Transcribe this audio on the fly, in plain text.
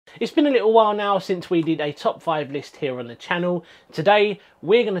It's been a little while now since we did a top 5 list here on the channel. Today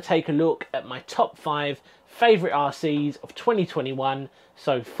we're going to take a look at my top 5 favourite RCs of 2021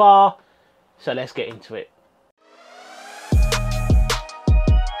 so far, so let's get into it.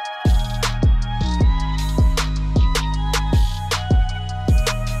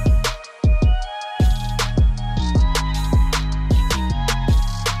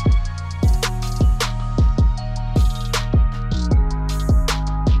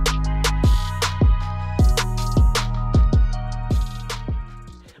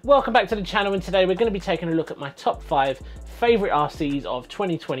 Welcome back to the channel, and today we're going to be taking a look at my top 5 favourite RCs of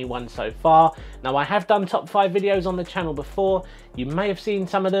 2021 so far. Now, I have done top 5 videos on the channel before. You may have seen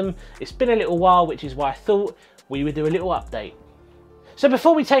some of them. It's been a little while, which is why I thought we would do a little update. So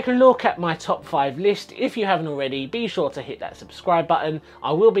before we take a look at my top 5 list, if you haven't already, be sure to hit that subscribe button.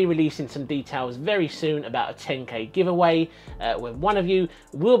 I will be releasing some details very soon about a 10k giveaway where one of you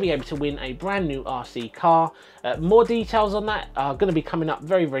will be able to win a brand new RC car. More details on that are going to be coming up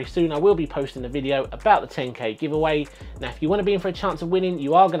very soon. I will be posting a video about the 10k giveaway. Now, if you want to be in for a chance of winning,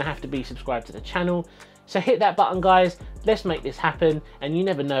 you are going to have to be subscribed to the channel. So hit that button, guys. Let's make this happen, and you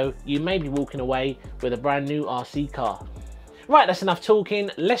never know, you may be walking away with a brand new RC car. Right, that's enough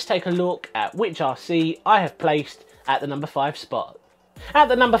talking. Let's take a look at which RC I have placed at the number 5 spot. At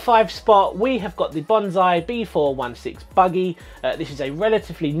the number 5 spot, we have got the Bonsai B416 buggy. This is a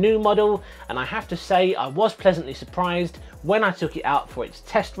relatively new model, and I have to say I was pleasantly surprised when I took it out for its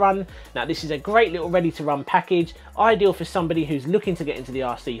test run. Now, this is a great little ready to run package, ideal for somebody who's looking to get into the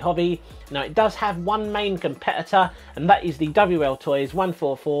RC hobby. Now, it does have one main competitor, and that is the WL Toys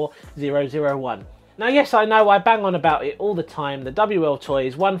 144001. Now, yes, I know I bang on about it all the time. The WL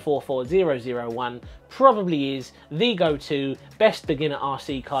Toys 144001 probably is the go-to best beginner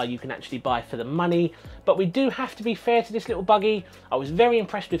RC car you can actually buy for the money. But we do have to be fair to this little buggy. I was very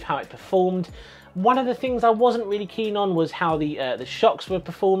impressed with how it performed. One of the things I wasn't really keen on was how the shocks were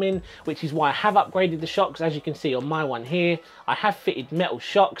performing, which is why I have upgraded the shocks. As you can see on my one here, I have fitted metal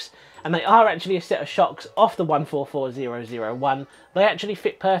shocks, and they are actually a set of shocks off the 144001. They actually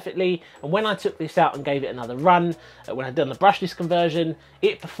fit perfectly, and when I took this out and gave it another run, when I'd done the brushless conversion,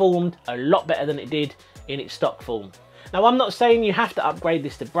 it performed a lot better than it did in its stock form. Now, I'm not saying you have to upgrade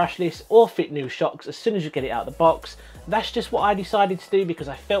this to brushless or fit new shocks as soon as you get it out of the box. That's just what I decided to do because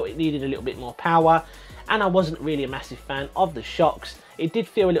I felt it needed a little bit more power, and I wasn't really a massive fan of the shocks. It did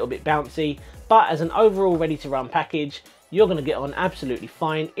feel a little bit bouncy, but as an overall ready to run package, you're going to get on absolutely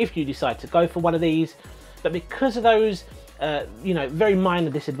fine if you decide to go for one of these. But because of those very minor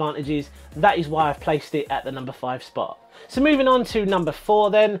disadvantages, that is why I've placed it at the number 5 spot. So moving on to number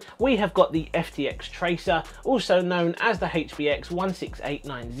 4 then, we have got the FTX Tracer, also known as the HBX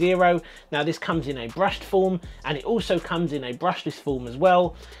 16890. Now, this comes in a brushed form, and it also comes in a brushless form as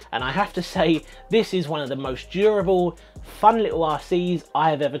well. And I have to say, this is one of the most durable, fun little RCs I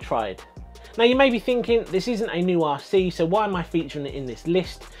have ever tried. Now, you may be thinking, this isn't a new RC, so why am I featuring it in this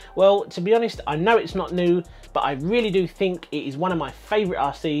list? Well, to be honest, I know it's not new, but I really do think it is one of my favourite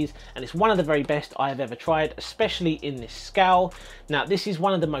RCs, and it's one of the very best I have ever tried, especially in this scale. Now, this is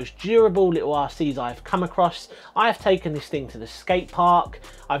one of the most durable little RCs I've come across. I have taken this thing to the skate park,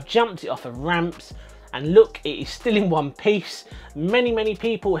 I've jumped it off of ramps, and look, it is still in one piece. Many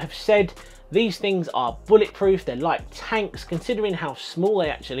people have said these things are bulletproof, they're like tanks, considering how small they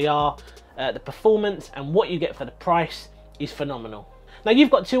actually are. The performance and what you get for the price is phenomenal. Now,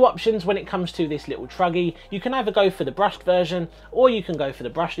 you've got two options when it comes to this little truggy. You can either go for the brushed version or you can go for the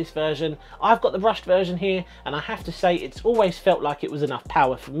brushless version. I've got the brushed version here, and I have to say it's always felt like it was enough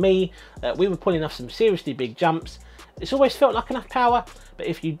power for me. We were pulling off some seriously big jumps. It's always felt like enough power, but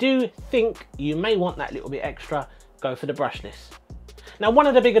if you do think you may want that little bit extra, go for the brushless. Now, one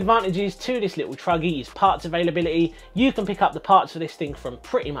of the big advantages to this little truggy is parts availability. You can pick up the parts for this thing from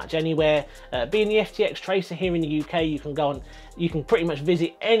pretty much anywhere. Being the FTX Tracer here in the UK, you can pretty much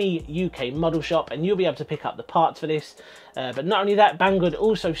visit any UK model shop and you'll be able to pick up the parts for this. But not only that, Banggood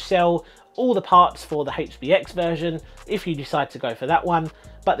also sell all the parts for the HBX version if you decide to go for that one.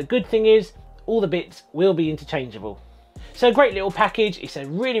 But the good thing is, all the bits will be interchangeable. So a great little package. It's a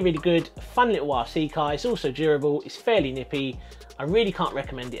really good, fun little RC car. It's also durable, it's fairly nippy. I really can't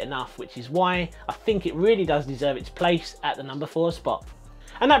recommend it enough, which is why I think it really does deserve its place at the number 4 spot.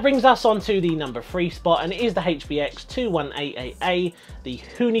 And that brings us on to the number 3 spot, and it is the HBX 2188A, the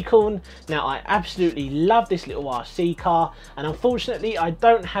Pinecone. Now I absolutely love this little RC car, and unfortunately I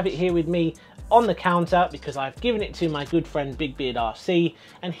don't have it here with me on the counter because I've given it to my good friend Big Beard RC,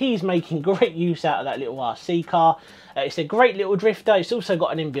 and he's making great use out of that little RC car. It's a great little drifter. It's also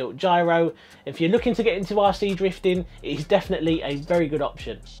got an inbuilt gyro. If you're looking to get into RC drifting, it is definitely a very good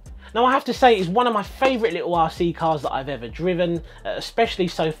option. Now I have to say it's one of my favourite little RC cars that I've ever driven, especially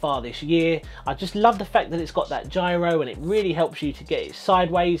so far this year. I just love the fact that it's got that gyro and it really helps you to get it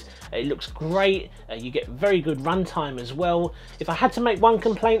sideways. It looks great, you get very good runtime as well. If I had to make one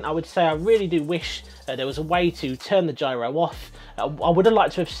complaint, I would say I really do wish there was a way to turn the gyro off. I would have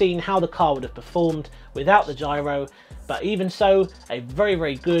liked to have seen how the car would have performed without the gyro, but even so, a very,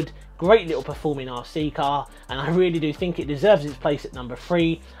 very good, great little performing RC car, and I really do think it deserves its place at number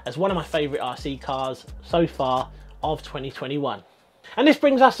 3 as one of my favourite RC cars so far of 2021. And this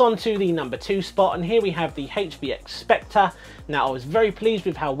brings us on to the number 2 spot, and here we have the HBX Spectre. Now I was very pleased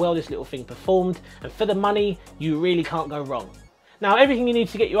with how well this little thing performed, and for the money you really can't go wrong. Now everything you need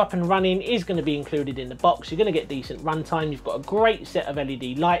to get you up and running is going to be included in the box. You're going to get decent runtime. You've got a great set of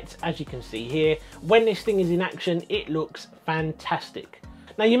LED lights, as you can see here. When this thing is in action, it looks fantastic.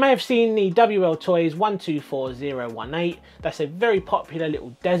 Now you may have seen the WL Toys 124018. That's a very popular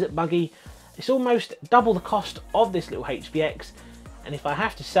little desert buggy. It's almost double the cost of this little HBX, and if I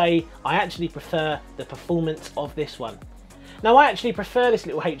have to say, I actually prefer the performance of this one. Now I actually prefer this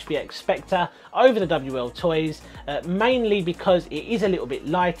little HBX Spectre over the WL Toys, mainly because it is a little bit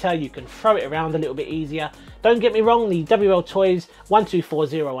lighter. You can throw it around a little bit easier. Don't get me wrong, the WL Toys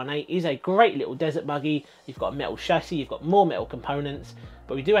 124018 is a great little desert buggy. You've got a metal chassis, you've got more metal components,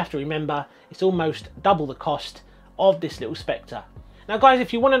 but we do have to remember it's almost double the cost of this little Spectre. Now guys,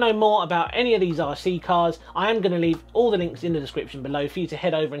 if you want to know more about any of these RC cars, I am going to leave all the links in the description below for you to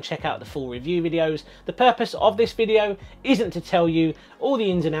head over and check out the full review videos. The purpose of this video isn't to tell you all the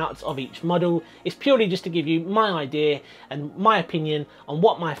ins and outs of each model. It's purely just to give you my idea and my opinion on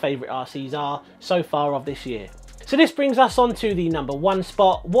what my favourite RCs are so far of this year. So this brings us on to the number 1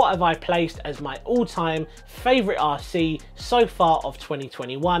 spot. What have I placed as my all-time favourite RC so far of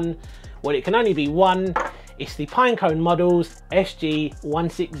 2021? Well, it can only be one. It's the Pinecone Models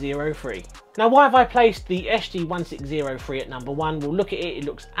SG1603. Now why have I placed the SG1603 at number 1? Well, look at it, it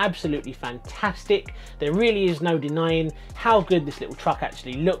looks absolutely fantastic. There really is no denying how good this little truck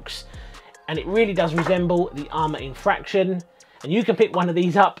actually looks, and it really does resemble the Armour Infraction, and you can pick one of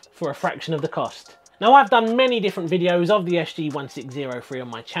these up for a fraction of the cost. Now I've done many different videos of the SG1603 on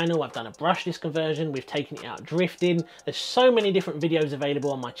my channel. I've done a brushless conversion, we've taken it out drifting. There's so many different videos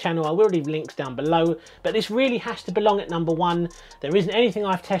available on my channel. I will leave links down below, but this really has to belong at number 1. There isn't anything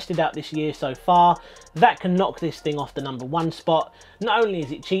I've tested out this year so far that can knock this thing off the number 1 spot. Not only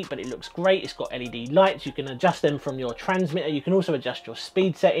is it cheap, but it looks great. It's got LED lights, you can adjust them from your transmitter, you can also adjust your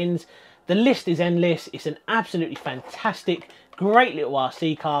speed settings. The list is endless. It's an absolutely fantastic, great little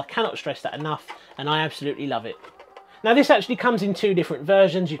RC car, cannot stress that enough, and I absolutely love it. Now this actually comes in 2 different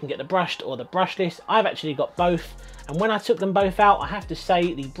versions. You can get the brushed or the brushless. I've actually got both, and when I took them both out, I have to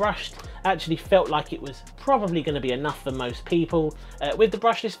say the brushed actually felt like it was probably going to be enough for most people. With the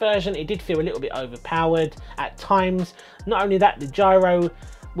brushless version, it did feel a little bit overpowered at times. Not only that, the gyro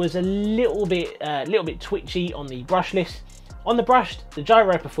was a little bit twitchy on the brushless. On the brushed, the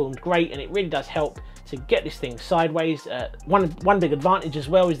gyro performed great, and it really does help to get this thing sideways. One big advantage as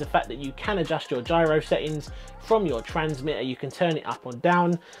well is the fact that you can adjust your gyro settings from your transmitter. You can turn it up or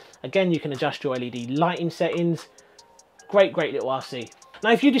down. Again, you can adjust your LED lighting settings. Great little RC.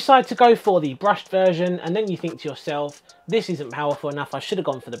 Now if you decide to go for the brushed version and then you think to yourself, this isn't powerful enough, I should have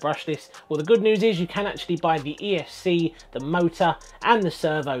gone for the brushless, well, the good news is you can actually buy the ESC, the motor and the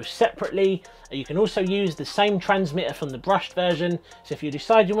servo separately. You can also use the same transmitter from the brushed version, so if you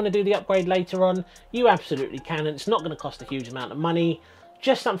decide you want to do the upgrade later on, you absolutely can, and it's not going to cost a huge amount of money.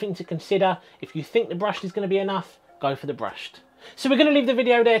 Just something to consider. If you think the brushed is going to be enough, go for the brushed. So we're going to leave the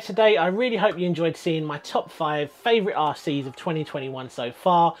video there today. I really hope you enjoyed seeing my top 5 favourite RCs of 2021 so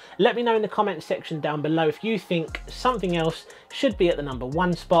far. Let me know in the comments section down below if you think something else should be at the number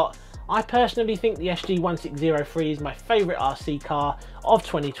 1 spot. I personally think the SG1603 is my favourite RC car of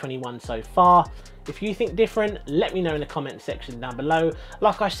 2021 so far. If you think different, let me know in the comments section down below.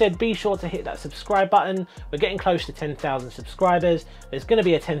 Like I said, be sure to hit that subscribe button. We're getting close to 10,000 subscribers. There's going to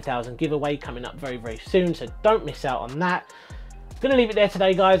be a 10,000 giveaway coming up very soon, so don't miss out on that. Gonna leave it there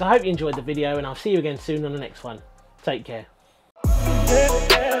today, guys. I hope you enjoyed the video, and I'll see you again soon on the next one. Take care.